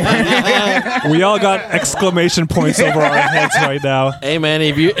right there. We all got exclamation points over our heads right now. Hey man,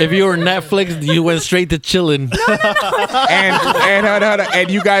 if you were Netflix, you went straight to chilling. And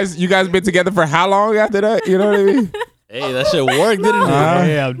you guys been together for how long after that? You know what I mean? Hey, that shit worked, didn't it?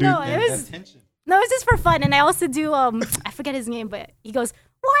 Yeah, dude. No, it was just for fun, and I also do I forget his name, but he goes,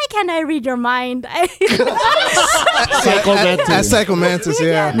 "Why can't I read your mind?" Psychomantis,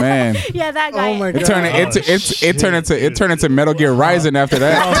 yeah. Man. Yeah, that guy. Oh my god. It turned into Metal Gear Rising after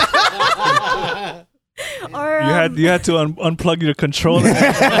that. Or You had to unplug your controller,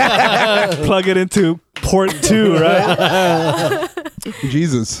 plug it into port 2, right?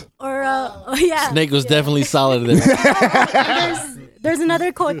 Jesus. or yeah. Snake was definitely solid there. There's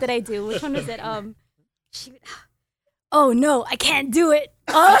another quote that I do. Which one is it? Shoot. Oh no, I can't do it.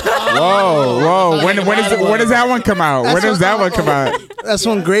 Whoa. When does that one come out? When does that one come out? That's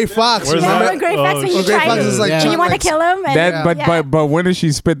when Gray Fox. Where's Yeah, that? when Gray Fox, when you Gray try Fox is like, and you want to kill him. And, But when did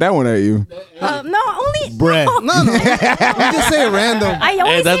she spit that one at you? no, only Brett. No. You just say it random. I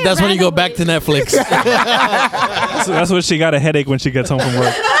always Hey, say it that's when you go back to randomly. Netflix. So that's when she got a headache when she gets home from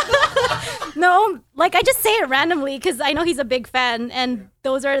work. No, like I just say it randomly because I know he's a big fan, and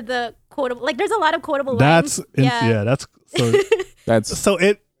those are the quotable. Like, there's a lot of quotable lines. That's That's so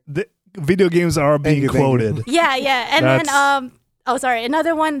the video games are being Thank you. quoted. Yeah, and That's- then oh sorry,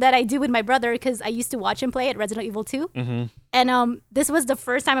 another one that I do with my brother because I used to watch him play it, Resident Evil 2, and this was the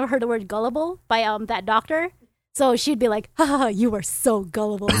first time I heard the word gullible by that doctor. So she'd be like, "Ha, you are so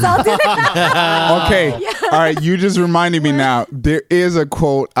gullible." So I'll do that. okay. All right, you just reminded me now. There is a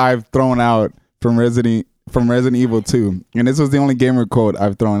quote I've thrown out from Resident Evil 2, and this was the only gamer quote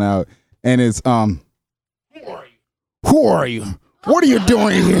I've thrown out, and it's Who are you? What are you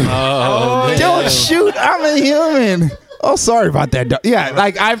doing here? Don't shoot! I'm a human. Oh, sorry about that. Yeah,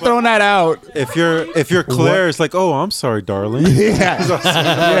 like I've thrown that out. If you're Claire, it's like, oh, I'm sorry, darling.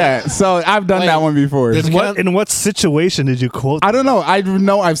 Yeah. So I've done that one before. In what situation did you quote? I don't know. I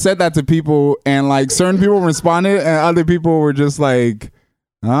know I've said that to people, and like certain people responded, and other people were just like,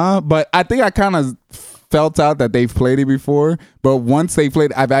 "Huh?" But I think I kind of felt out that they've played it before. But once they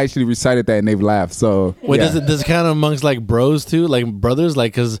played, I've actually recited that, and they've laughed. So Wait, yeah. does it count amongst like bros too, like brothers,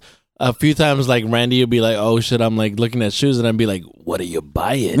 like because. A few times, like Randy would be like, "Oh shit," I'm like looking at shoes, and I'd be like, "What are you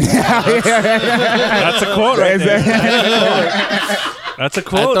buying?" That's a quote right there. That's a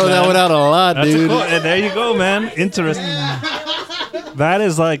quote. I throw that one out a lot, That's dude. a quote. And there you go, man. Interesting. That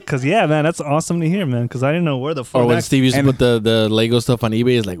is like, cause yeah, man, that's awesome to hear, man. Cause I didn't know where the fuck. Or when Steve used to put the Lego stuff on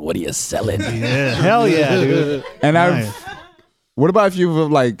eBay, it's like, "What are you selling?" Yeah, hell yeah, dude. And Nice. what about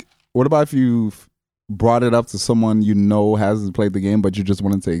if you've brought it up to someone you know hasn't played the game, but you just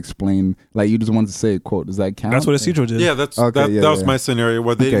wanted to explain, like you just wanted to say a quote? Does that count? That's what Isidro did. Yeah, that was my scenario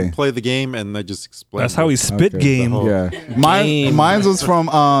where they didn't play the game and I just explained. That's how he spit game. Yeah, mine was from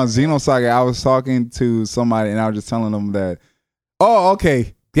Xenosaga. I was talking to somebody and I was just telling them that. Oh,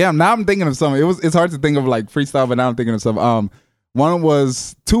 okay. Damn. Now I'm thinking of something. It's hard to think of like freestyle, but now I'm thinking of something.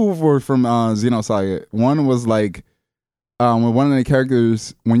 Two were from Xenosaga. One was like when one of the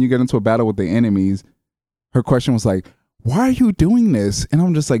characters, when you get into a battle with the enemies, her question was like, "Why are you doing this?" And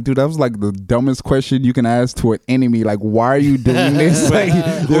I'm just like, dude, that was like the dumbest question you can ask to an enemy. Like, why are you doing this? Like,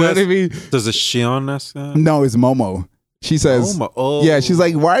 you know what I mean? Does a Shion ask that? No, it's Momo. She says, yeah, she's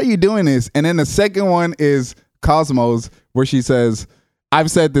like, "Why are you doing this?" And then the second one is Cosmos, where she says,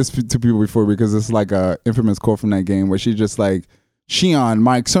 I've said this to people before because it's like a infamous quote from that game where she's just like, "Shion,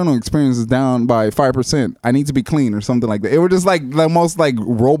 my external experience is down by 5%. I need to be clean," or something like that. It was just like the most like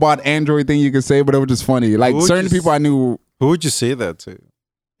robot android thing you could say, but it was just funny. Like certain people I knew. Who would you say that to?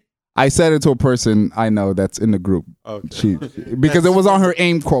 I said it to a person I know that's in the group. Okay. Because it was on her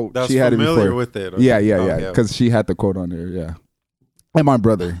AIM quote. That's she had it familiar before. with it. Okay. Yeah. Because she had the quote on there. Yeah. And my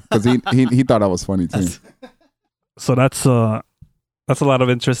brother, because he thought I was funny too. So that's a lot of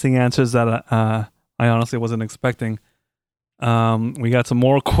interesting answers that I honestly wasn't expecting. We got some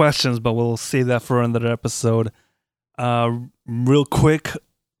more questions, but we'll save that for another episode. Real quick,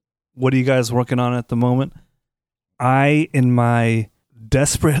 what are you guys working on at the moment? In my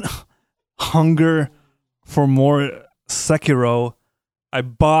desperate hunger for more Sekiro, I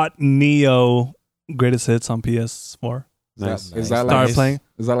bought Neo Greatest Hits on PS4. Nice. Is that Started like playing?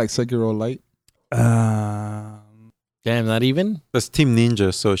 Is that like Sekiro Lite? Damn, not even. That's Team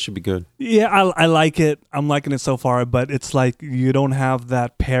Ninja, so it should be good. Yeah, I like it. I'm liking it so far, but it's like you don't have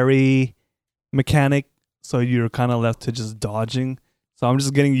that parry mechanic, so you're kind of left to just dodging. So I'm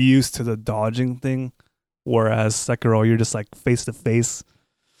just getting used to the dodging thing. Whereas Sekiro, you're just like face to face.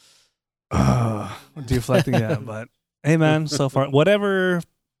 Deflecting, yeah. But hey, man, so far, whatever.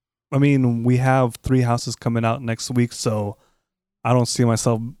 I mean, we have 3 houses coming out next week, so I don't see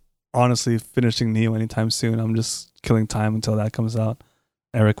myself honestly finishing Neo anytime soon. I'm just killing time until that comes out.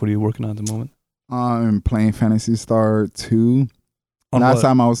 Eric, what are you working on at the moment? I'm playing Phantasy Star 2. On Last what?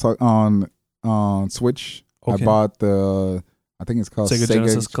 time I was on Switch, Okay. I bought the, I think it's called Sega Sega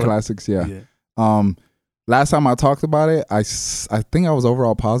Genesis Classics. Yeah. Last time I talked about it, I think I was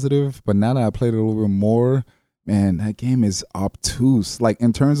overall positive, but now that I played it a little bit more, man, that game is obtuse. Like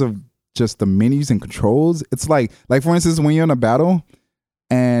in terms of just the menus and controls, it's like for instance, when you're in a battle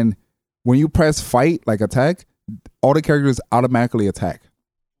and when you press fight, like attack, all the characters automatically attack.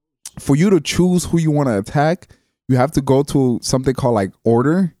 For you to choose who you want to attack, you have to go to something called like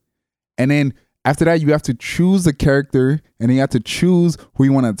order, and then after that, you have to choose the character, and then you have to choose who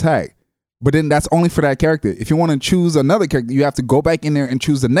you want to attack. But then that's only for that character. If you want to choose another character, you have to go back in there and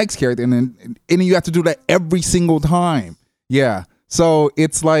choose the next character, and then you have to do that every single time. Yeah. So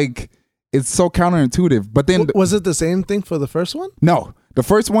it's like, it's so counterintuitive. But then Was it the same thing for the first one? no, the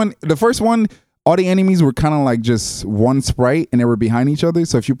first one, all the enemies were kind of like just one sprite, and they were behind each other.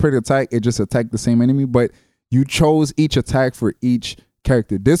 So if you put attack, it just attacked the same enemy, but you chose each attack for each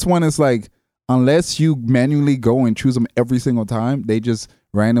character. This one is like, unless you manually go and choose them every single time, they just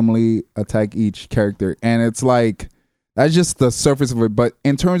randomly attack each character. And it's like, that's just the surface of it. But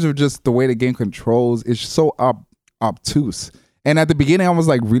in terms of just the way the game controls, it's so obtuse. And at the beginning, I was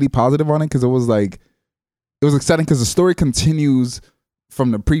like really positive on it because it was exciting because the story continues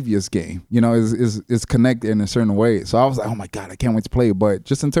from the previous game, you know, is connected in a certain way. So I was like, oh my God, I can't wait to play it. But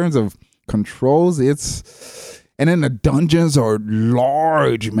just in terms of controls, and then the dungeons are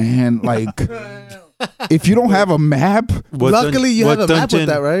large, man. Like, if you don't have a map, Luckily, you have a map with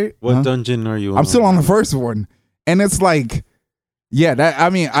that, right? What dungeon are you on? I'm still on the first one. And it's like,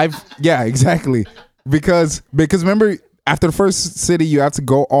 exactly. Because remember, after the first city, you have to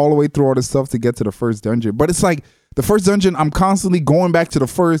go all the way through all this stuff to get to the first dungeon. But it's like, the first dungeon, I'm constantly going back to the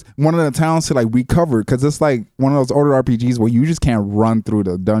first one of the towns to like recover, because it's like one of those older RPGs where you just can't run through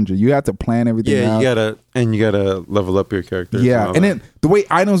the dungeon. You have to plan everything out. you gotta level up your character. Yeah, and then the way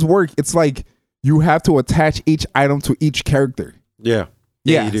items work, it's like you have to attach each item to each character. Yeah,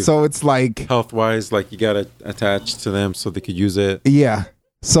 Yeah, you do. so it's like Health wise, like you gotta attach to them so they could use it. yeah.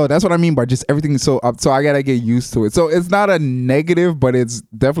 So that's what I mean by just everything is so up. So I gotta get used to it. So it's not a negative, but it's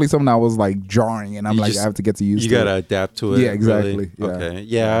definitely something I was like jarring, and I have to get to use. You gotta adapt to it. Yeah, exactly. Really. Yeah. Okay.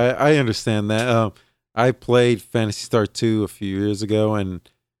 Yeah, I understand that. I played Phantasy Star 2 a few years ago, and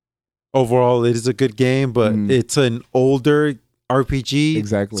overall it is a good game, but it's an older RPG.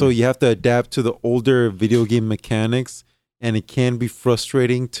 Exactly. So you have to adapt to the older video game mechanics, and it can be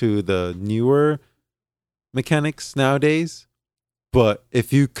frustrating to the newer mechanics nowadays. But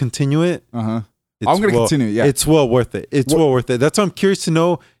if you continue it, I'm gonna continue. Yeah, it's well worth it. It's well worth it. That's why I'm curious to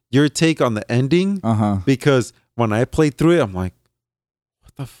know your take on the ending. Because when I played through it, I'm like,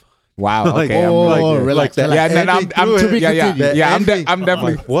 what the fuck? Wow. Like, Okay. relax. Yeah, and then I'm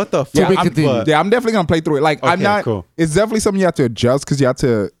definitely. Like, what the fuck? Yeah, I'm definitely gonna play through it. Like, I'm not. Cool. It's definitely something you have to adjust because you have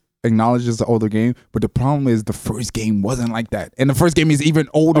to acknowledge it's the older game. But the problem is the first game wasn't like that, and the first game is even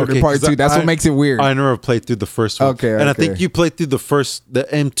older than part 2. That's what makes it weird. I never played through the first one. Okay, and I okay. think you played through the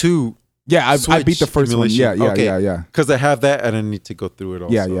M2. Yeah, I Switch beat the first one. emulation. Yeah. Because I have that, and I need to go through it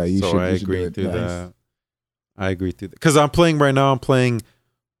also. Yeah, you so should. I You should agree do it. through Nice. that. I agree through that. Because I'm playing right now. I'm playing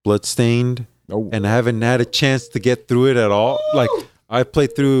Bloodstained, and I haven't had a chance to get through it at all. Like, I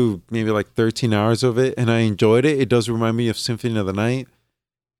played through maybe like 13 hours of it, and I enjoyed it. It does remind me of Symphony of the Night.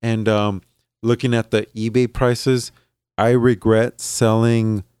 And looking at the eBay prices, I regret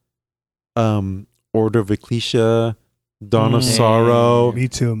selling Order of Ecclesia, Dawn of Sorrow. Me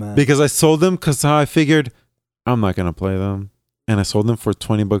too, man. Because I sold them because I figured I'm not going to play them. And I sold them for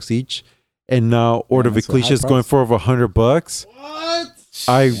 $20 each. And now Order of that's a Ecclesia is high going price. for over $100. What?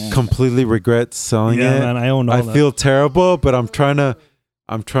 I completely regret selling it. Man, I own all I that. feel terrible, but I'm trying to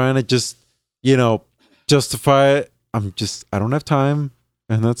just, justify it. I don't have time,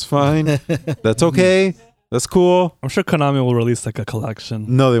 and that's fine. That's okay. That's cool. I'm sure Konami will release like a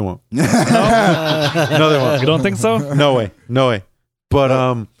collection. No, they won't. No, they won't. You don't think so? No way. But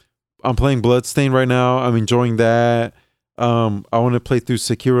I'm playing Bloodstained right now. I'm enjoying that. I want to play through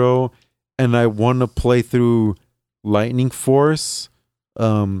Sekiro, and I want to play through Lightning Force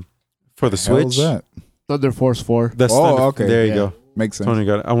for the Switch. How's that? Thunder Force 4. That's okay. There you go. Makes sense. Tony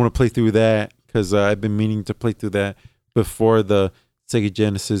got it. I want to play through that because I've been meaning to play through that before the Sega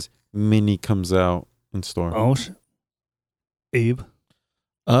Genesis Mini comes out in store. Oh shit. Abe.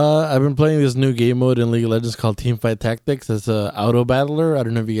 I've been playing this new game mode in League of Legends called Teamfight Tactics. It's a auto battler. I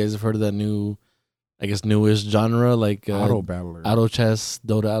don't know if you guys have heard of that new, I guess, newish genre, like Auto battler. auto chess,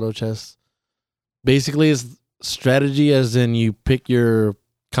 Dota auto chess. Basically, it's strategy, as in you pick your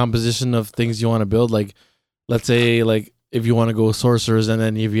composition of things you want to build. Like, let's say, like if you want to go sorcerers, and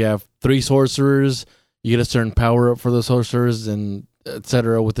then if you have 3 sorcerers, you get a certain power up for the sorcerers, and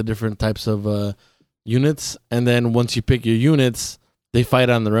etc. with the different types of units. And then once you pick your units, they fight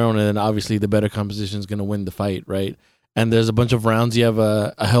on their own, and then obviously the better composition is going to win the fight, right? And there's a bunch of rounds. You have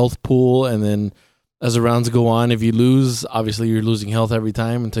a health pool, and then as the rounds go on, if you lose, obviously you're losing health every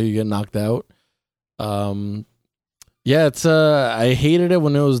time until you get knocked out. Yeah, it's I hated it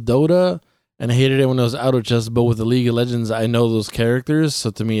when it was Dota, and I hated it when it was auto chess. But with the League of Legends, I know those characters,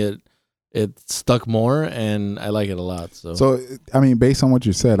 so to me it stuck more, and I like it a lot. So I mean, based on what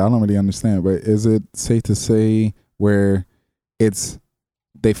you said, I don't really understand. But is it safe to say where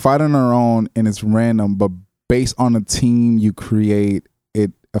they fight on their own and it's random, but based on the team you create,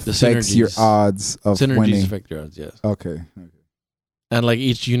 it affects your odds of winning? Synergies affect your odds, yes. Okay. And like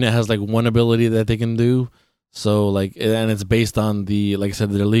each unit has like one ability that they can do. So like, and it's based on the, like I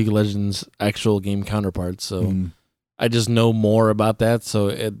said, the League of Legends actual game counterparts. So I just know more about that. So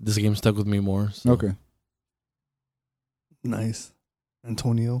this game stuck with me more. So. Okay. Nice.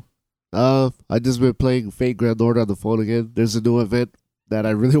 Antonio? I just been playing Fate Grand Order on the phone again. There's a new event that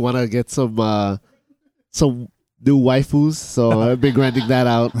I really want to get some new waifus. So I've been grinding that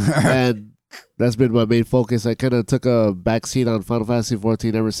out. And that's been my main focus. I kind of took a backseat on Final Fantasy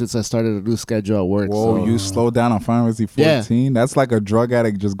 14 ever since I started a new schedule at work. Whoa, so. you slowed down on Final Fantasy 14? Yeah. That's like a drug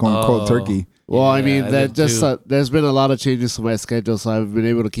addict just going cold turkey. Well, I mean, there's been a lot of changes to my schedule, so I've been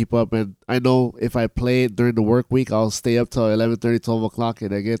able to keep up. And I know if I play it during the work week, I'll stay up till 11:30, 12 o'clock,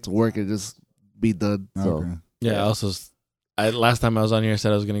 and I get to work and just be done. So. Okay. Yeah, also, last time I was on here, I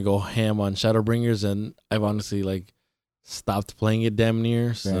said I was going to go ham on Shadowbringers, and I've honestly like stopped playing it damn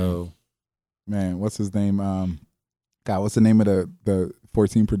near. So, man, what's his name? God, what's the name of the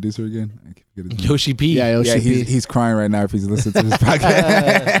 14 producer again? I keep forgetting his name. Yoshi P. Yeah, Yoshi P. He's crying right now if he's listening to this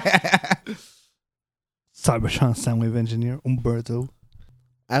podcast. Cybertron Soundwave Engineer Umberto.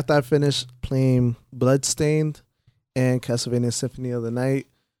 After I finished playing Bloodstained and Castlevania Symphony of the Night,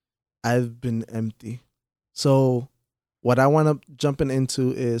 I've been empty. So what I want to jumping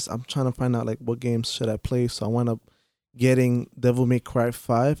into is I'm trying to find out like what games should I play. So I want to getting Devil May Cry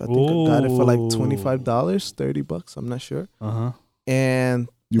 5. I think I got it for like $25, $30. I'm not sure. And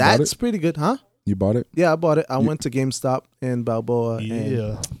that's pretty good, huh? You bought it? Yeah, I bought it. I went to GameStop in Balboa.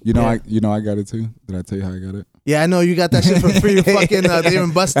 Yeah. And I got it too. Did I tell you how I got it? Yeah, I know you got that shit for free. Fucking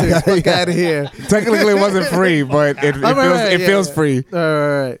Dave & Buster's. Fuck out of here. Technically, it wasn't free, but it feels free. All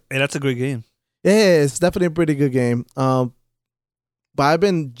right. Hey, that's a great game. Yeah, it's definitely a pretty good game. But I've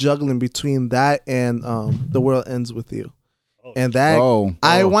been juggling between that and The World Ends With You. And that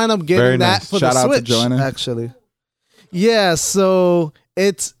I wound up getting that for Shout the out Switch, to Joanna. actually. Yeah, so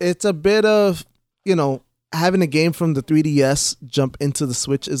it's a bit of, having a game from the 3DS jump into the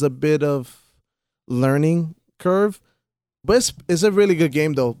Switch is a bit of learning curve. But it's a really good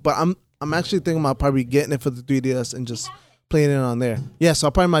game though. But I'm actually thinking about probably getting it for the 3DS and just playing it on there. Yeah, so I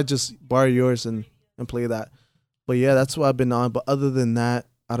probably might just borrow yours and play that. But yeah, that's what I've been on. But other than that,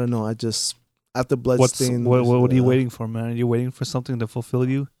 I don't know. I just after Bloodstained. What are you waiting for, man? Are you waiting for something to fulfill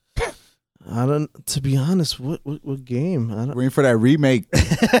you? I don't. To be honest, what game? I don't. Waiting for that remake.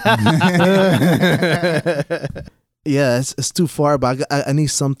 Yeah, it's too far, but I need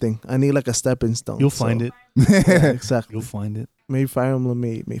something. I need like a stepping stone. You'll find it. Yeah, exactly. You'll find it. Maybe Fire Emblem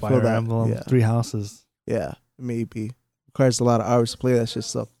may feel Fire that. Emblem, Yeah. 3 Houses. Yeah, maybe. Requires a lot of hours to play that shit.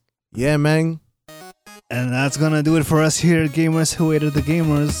 So, yeah, man. And that's going to do it for us here at Gamers Who Hated the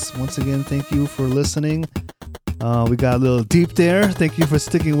Gamers. Once again, thank you for listening. We got a little deep there. Thank you for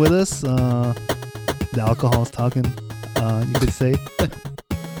sticking with us. The alcohol's talking, you could say.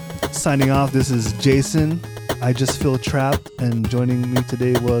 Signing off, this is Jason. I just feel trapped. And joining me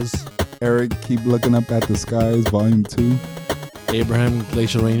today was Eric, Keep Looking Up at the Skies, Volume 2. Abraham,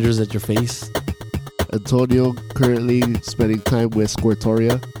 Glacial Rangers at your face. Antonio, currently spending time with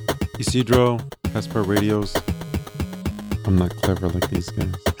Squirtoria. Isidro, Passport Radios. I'm not clever like these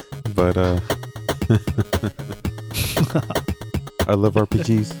guys, but I love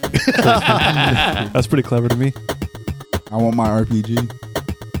RPGs. That's pretty clever to me. I want my RPG.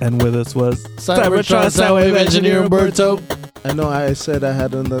 And with us was Cybertron Soundwave Engineer Umberto. I know I said I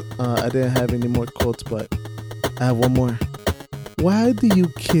had I didn't have any more quotes, but I have one more. Why do you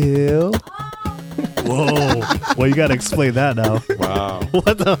kill? Whoa! Well, you gotta explain that now. Wow.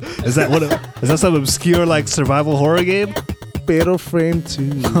 What the? Is that some obscure like survival horror game? Fatal Frame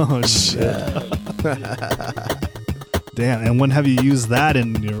 2. Oh shit! Damn. And when have you used that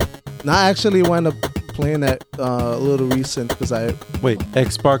in your? No, I actually wound up playing that a little recent because I Wait,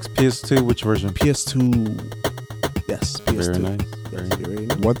 Xbox, PS2, which version? PS2. Yes, PS2. Very nice. Yes, Very very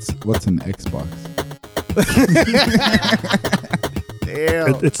nice. What's an Xbox?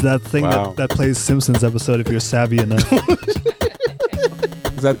 Damn. It's that thing Wow. that plays Simpsons episode if you're savvy enough.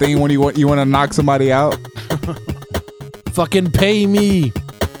 Is that thing when you want to knock somebody out? Fucking pay me.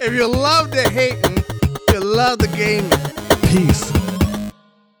 If you love the hating, you love the gaming. Peace.